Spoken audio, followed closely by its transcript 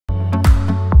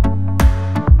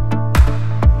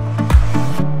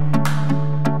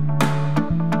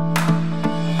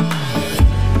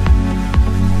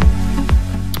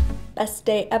Best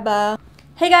day ever.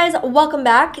 Hey guys, welcome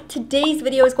back. Today's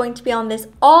video is going to be on this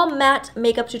all matte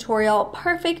makeup tutorial.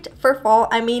 Perfect for fall.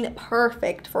 I mean,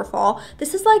 perfect for fall.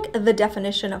 This is like the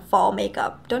definition of fall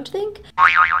makeup, don't you think?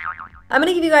 I'm going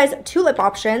to give you guys two lip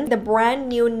options. The brand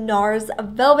new NARS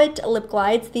Velvet Lip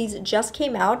Glides. These just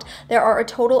came out. There are a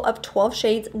total of 12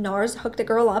 shades. NARS hooked a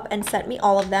girl up and sent me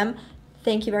all of them.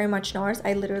 Thank you very much, NARS.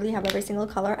 I literally have every single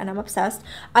color and I'm obsessed.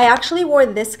 I actually wore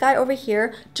this guy over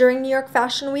here during New York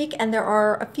Fashion Week, and there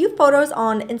are a few photos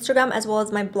on Instagram as well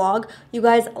as my blog. You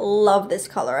guys love this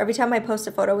color. Every time I post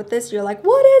a photo with this, you're like,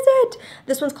 what is it?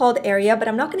 This one's called Area, but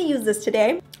I'm not going to use this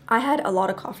today. I had a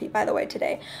lot of coffee, by the way,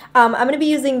 today. I'm going to be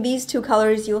using these two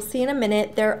colors. You'll see in a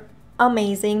minute. They're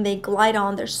amazing. They glide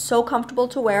on. They're so comfortable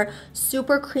to wear,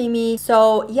 super creamy.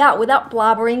 So yeah, without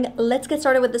blabbering, let's get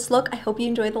started with this look. I hope you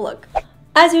enjoy the look.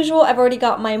 As usual, I've already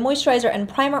got my moisturizer and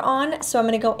primer on, so I'm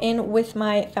going to go in with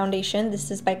my foundation. This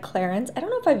is by Clarins. I don't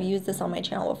know if I've used this on my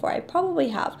channel before. I probably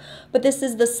have, but this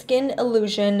is the Skin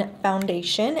Illusion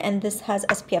Foundation, and this has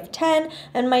SPF 10,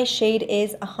 and my shade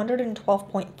is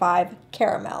 112.5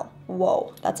 Caramel.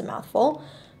 Whoa, that's a mouthful.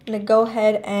 I'm going to go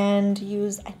ahead and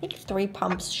use, I think 3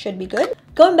 pumps should be good.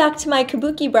 Going back to my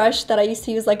kabuki brush that I used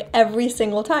to use like every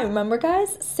single time. Remember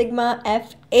guys? Sigma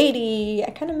F80.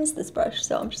 I kind of miss this brush,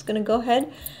 so I'm just going to go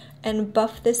ahead and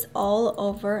buff this all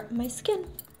over my skin.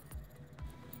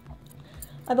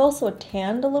 I've also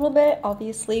tanned a little bit,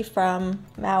 obviously, from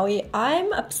Maui.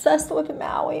 I'm obsessed with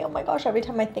Maui. Oh my gosh, every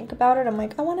time I think about it, I'm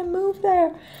like, I want to move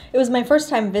there. It was my first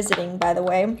time visiting, by the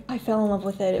way. I fell in love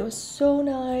with it. It was so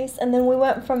nice. And then we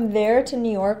went from there to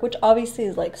New York, which obviously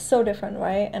is like so different,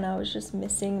 right? And I was just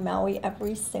missing Maui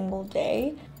every single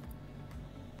day.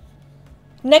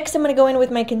 Next, I'm going to go in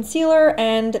with my concealer,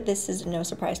 and this is no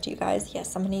surprise to you guys.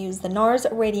 Yes, I'm going to use the NARS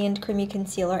Radiant Creamy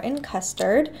Concealer in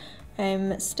Custard.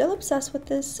 I'm still obsessed with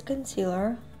this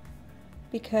concealer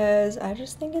because I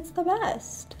just think it's the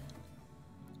best.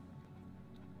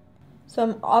 So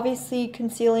I'm obviously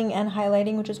concealing and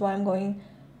highlighting, which is why I'm going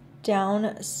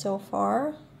down so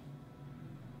far.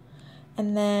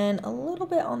 And then a little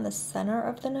bit on the center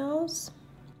of the nose.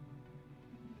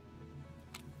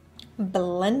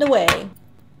 Blend away.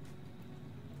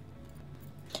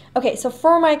 Okay, so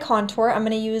for my contour, I'm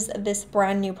going to use this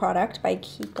brand new product by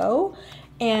Kiko.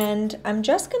 And I'm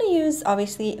just going to use,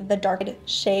 obviously, the dark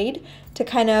shade to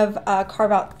kind of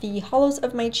carve out the hollows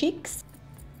of my cheeks.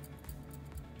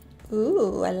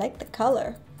 Ooh, I like the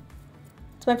color.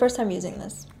 It's my first time using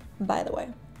this, by the way.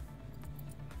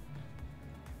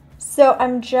 So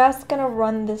I'm just going to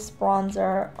run this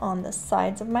bronzer on the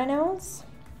sides of my nose.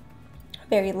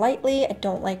 Very lightly. I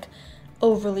don't like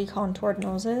overly contoured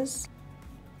noses.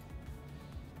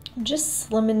 I'm just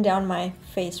slimming down my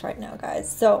face right now, guys.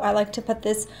 So I like to put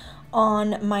this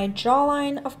on my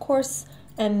jawline, of course,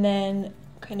 and then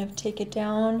kind of take it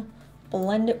down,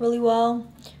 blend it really well.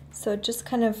 So it just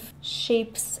kind of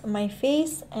shapes my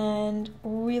face and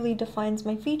really defines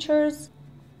my features.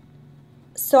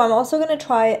 So I'm also going to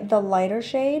try the lighter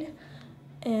shade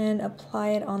and apply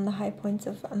it on the high points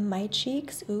of my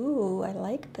cheeks. Ooh, I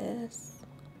like this.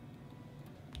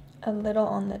 A little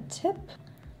on the tip.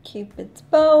 Cupid's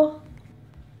bow.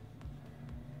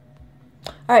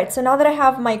 Alright, so now that I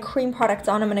have my cream products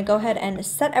on, I'm going to go ahead and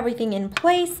set everything in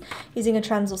place using a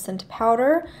translucent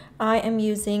powder. I am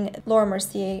using Laura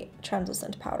Mercier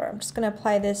translucent powder. I'm just going to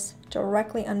apply this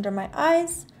directly under my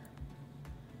eyes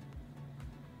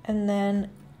and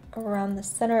then around the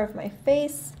center of my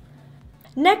face.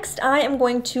 Next, I am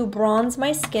going to bronze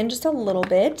my skin just a little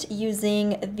bit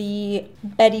using the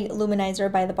Betty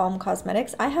Luminizer by The Balm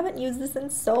Cosmetics. I haven't used this in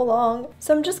so long,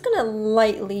 so I'm just going to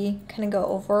lightly kind of go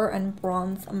over and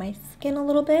bronze my skin a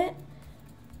little bit.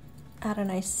 Add a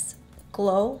nice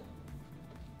glow.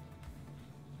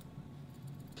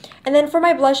 And then for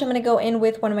my blush, I'm going to go in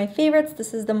with one of my favorites.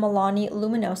 This is the Milani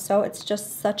Luminoso. It's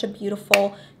just such a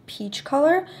beautiful peach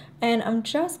color, and I'm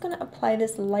just going to apply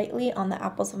this lightly on the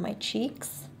apples of my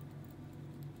cheeks.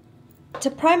 To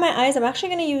prime my eyes, I'm actually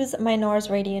going to use my NARS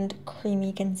Radiant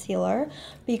Creamy Concealer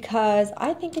because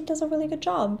I think it does a really good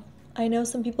job. I know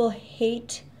some people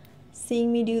hate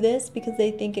seeing me do this because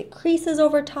they think it creases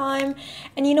over time,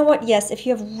 and you know what? Yes, if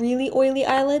you have really oily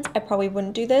eyelids, I probably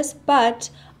wouldn't do this, but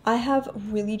I have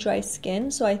really dry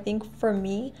skin, so I think for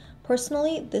me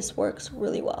personally, this works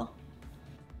really well.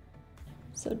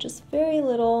 So just very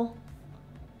little,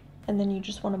 and then you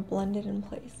just want to blend it in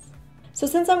place. So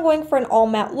since I'm going for an all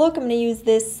matte look, I'm going to use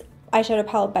this eyeshadow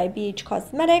palette by BH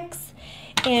Cosmetics.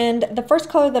 And the first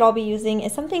color that I'll be using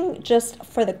is something just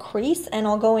for the crease, and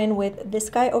I'll go in with this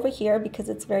guy over here because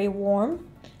it's very warm.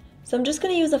 So I'm just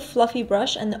going to use a fluffy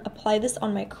brush and apply this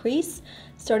on my crease,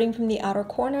 starting from the outer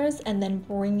corners and then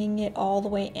bringing it all the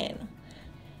way in.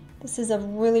 This is a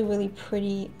really, really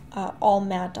pretty all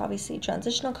matte, obviously,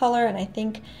 transitional color, and I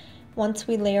think once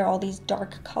we layer all these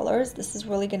dark colors, this is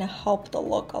really going to help the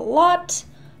look a lot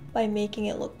by making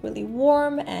it look really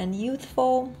warm and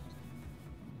youthful.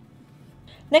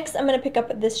 Next, I'm going to pick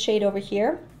up this shade over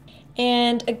here,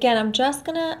 and again, I'm just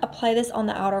going to apply this on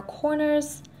the outer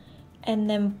corners and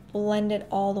then blend it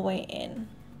all the way in.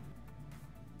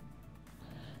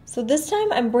 So this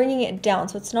time I'm bringing it down,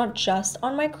 so it's not just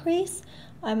on my crease.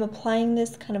 I'm applying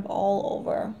this kind of all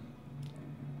over.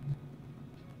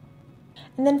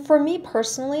 And then for me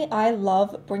personally, I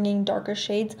love bringing darker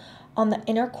shades on the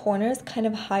inner corners kind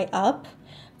of high up.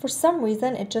 For some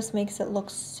reason, it just makes it look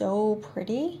so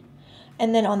pretty.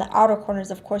 And then on the outer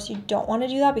corners, of course, you don't want to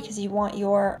do that because you want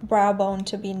your brow bone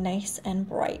to be nice and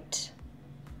bright.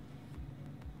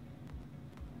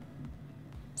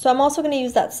 So I'm also going to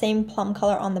use that same plum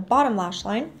color on the bottom lash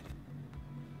line.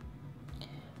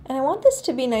 And I want this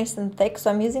to be nice and thick,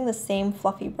 so I'm using the same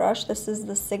fluffy brush. This is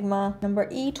the Sigma number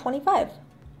E25.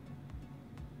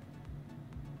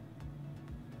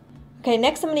 Okay,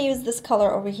 next I'm going to use this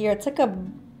color over here. It's like a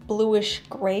bluish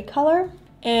gray color.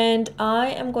 And I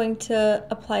am going to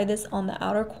apply this on the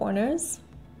outer corners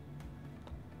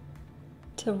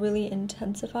to really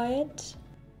intensify it.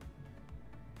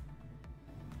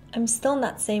 I'm still in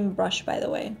that same brush, by the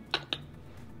way.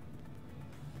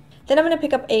 Then I'm going to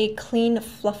pick up a clean,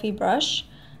 fluffy brush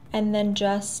and then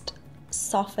just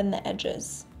soften the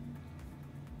edges.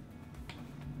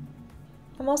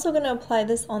 I'm also going to apply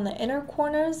this on the inner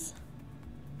corners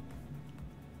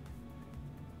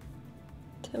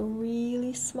to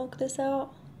really smoke this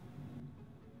out.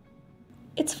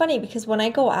 It's funny because when I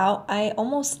go out, I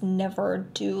almost never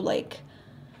do like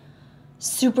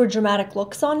super dramatic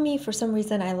looks on me. For some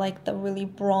reason, I like the really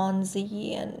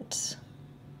bronzy and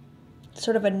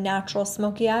sort of a natural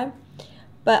smoky eye.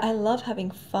 But I love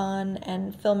having fun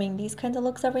and filming these kinds of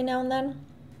looks every now and then.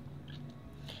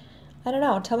 I don't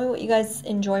know, tell me what you guys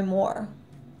enjoy more.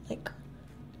 Like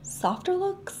softer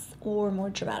looks or more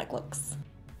dramatic looks?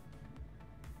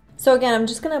 So again, I'm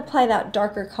just going to apply that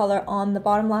darker color on the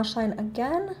bottom lash line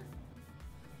again.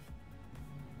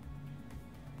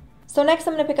 So next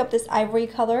I'm going to pick up this ivory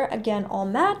color, again all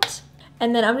matte,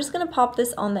 and then I'm just going to pop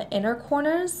this on the inner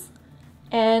corners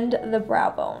and the brow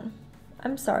bone.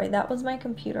 I'm sorry, that was my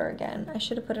computer again. I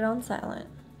should have put it on silent.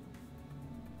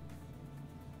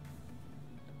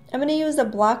 I'm going to use a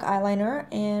black eyeliner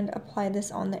and apply this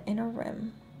on the inner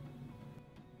rim.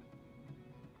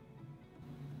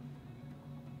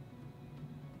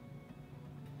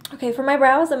 Okay, for my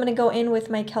brows, I'm going to go in with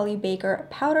my Kelly Baker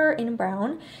powder in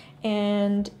brown,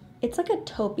 and it's like a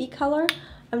taupey color.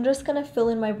 I'm just going to fill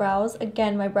in my brows.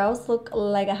 Again, my brows look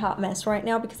like a hot mess right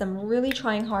now because I'm really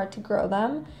trying hard to grow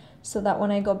them so that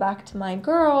when I go back to my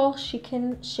girl, she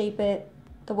can shape it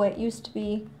the way it used to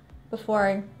be before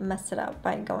I mess it up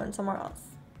by going somewhere else,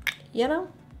 you know?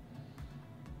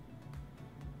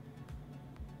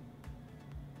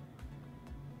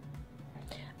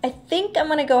 I think I'm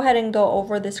going to go ahead and go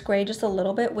over this gray just a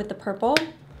little bit with the purple.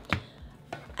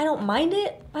 I don't mind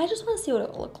it, I just want to see what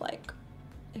it will look like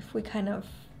if we kind of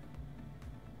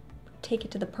take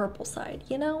it to the purple side,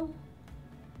 you know?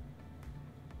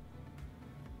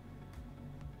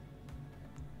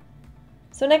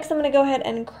 So next I'm going to go ahead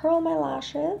and curl my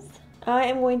lashes. I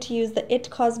am going to use the IT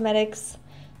Cosmetics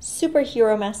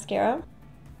Superhero Mascara.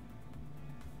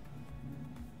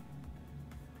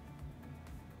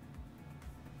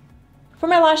 For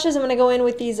my lashes, I'm going to go in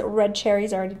with these red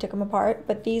cherries. I already took them apart,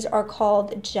 but these are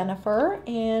called Jennifer,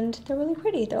 and they're really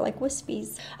pretty. They're like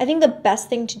wispies. I think the best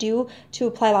thing to do to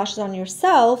apply lashes on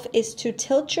yourself is to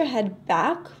tilt your head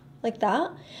back like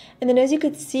that. And then as you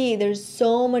could see, there's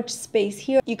so much space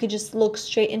here. You could just look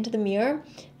straight into the mirror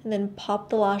and then pop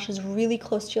the lashes really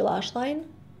close to your lash line.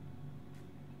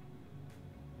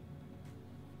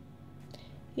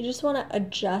 You just want to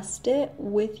adjust it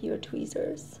with your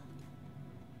tweezers.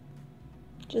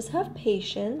 Just have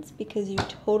patience because you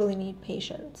totally need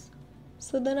patience.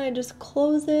 So then I just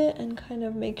close it and kind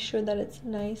of make sure that it's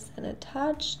nice and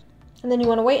attached. And then you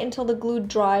want to wait until the glue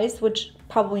dries, which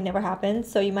probably never happens,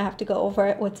 so you might have to go over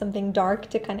it with something dark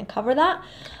to kind of cover that.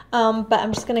 But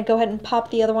I'm just going to go ahead and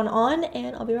pop the other one on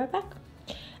and I'll be right back.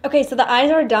 Okay, so the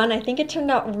eyes are done. I think it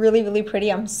turned out really, really pretty.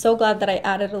 I'm so glad that I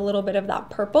added a little bit of that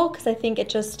purple because I think it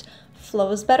just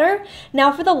flows better.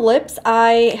 Now for the lips,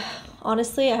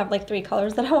 honestly, I have like 3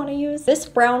 colors that I want to use. This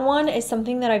brown one is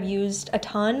something that I've used a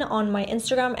ton on my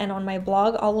Instagram and on my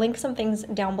blog. I'll link some things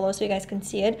down below so you guys can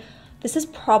see it. This is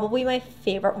probably my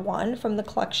favorite one from the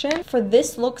collection. For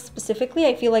this look specifically,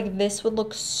 I feel like this would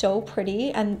look so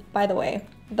pretty. And by the way,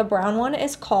 the brown one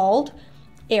is called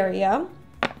Area.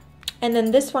 And then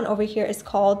this one over here is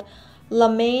called Le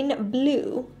Main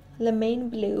Bleu,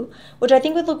 which I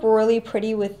think would look really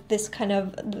pretty with this kind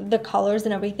of the colors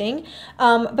and everything.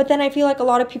 But then I feel like a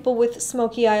lot of people with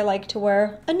smoky eye like to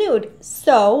wear a nude.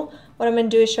 So what I'm gonna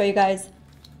do is show you guys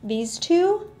these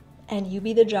two, and you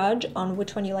be the judge on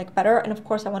which one you like better. And of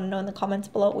course, I want to know in the comments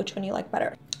below which one you like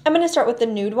better. I'm going to start with the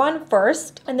nude one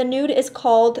first, and the nude is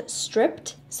called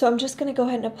Stripped. So I'm just going to go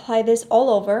ahead and apply this all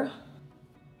over.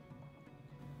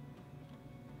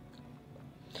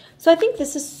 So I think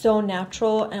this is so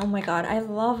natural, and oh my god, I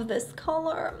love this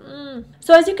color.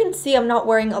 So as you can see, I'm not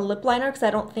wearing a lip liner because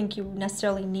I don't think you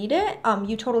necessarily need it.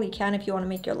 You totally can if you want to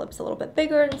make your lips a little bit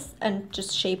bigger and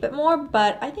just shape it more,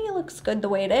 but I think it looks good the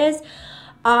way it is.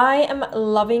 I am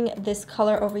loving this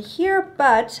color over here,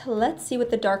 but let's see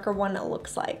what the darker one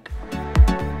looks like.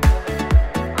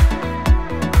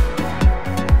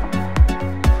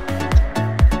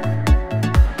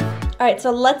 All right, so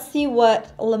let's see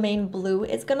what Le Main Bleu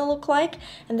is gonna look like.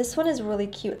 And this one is really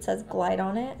cute. It says Glide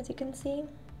on it, as you can see.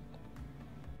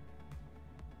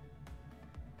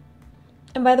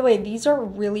 And by the way, these are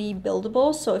really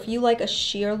buildable. So if you like a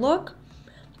sheer look,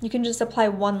 you can just apply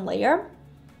one layer.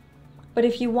 But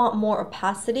if you want more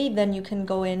opacity, then you can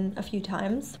go in a few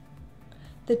times.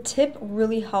 The tip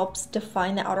really helps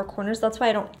define the outer corners. That's why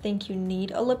I don't think you need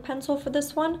a lip pencil for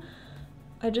this one.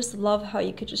 I just love how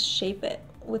you could just shape it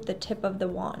with the tip of the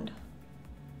wand.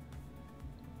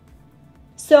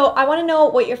 So I want to know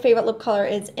what your favorite lip color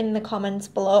is in the comments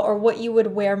below, or what you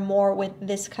would wear more with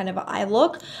this kind of eye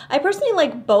look. I personally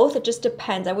like both. It just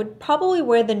depends. I would probably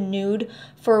wear the nude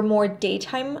for more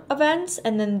daytime events,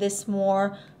 and then this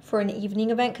more for an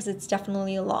evening event because it's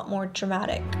definitely a lot more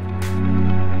dramatic.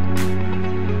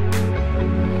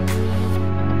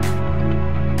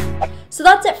 So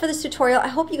that's it for this tutorial. I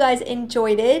hope you guys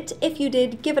enjoyed it. If you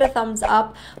did, give it a thumbs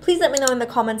up. Please let me know in the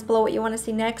comments below what you want to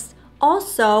see next.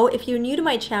 Also, if you're new to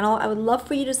my channel, I would love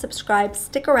for you to subscribe,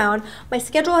 stick around. My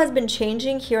schedule has been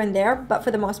changing here and there, but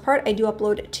for the most part, I do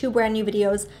upload 2 brand new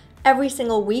videos every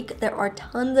single week. There are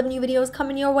tons of new videos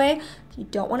coming your way. If you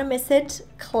don't want to miss it,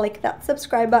 click that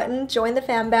subscribe button, join the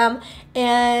fam bam,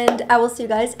 and I will see you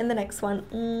guys in the next one.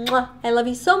 Mwah. I love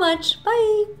you so much. Bye.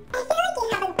 I feel like you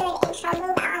have a good intro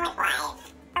move on like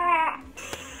live.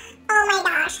 Oh my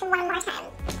gosh, one more time.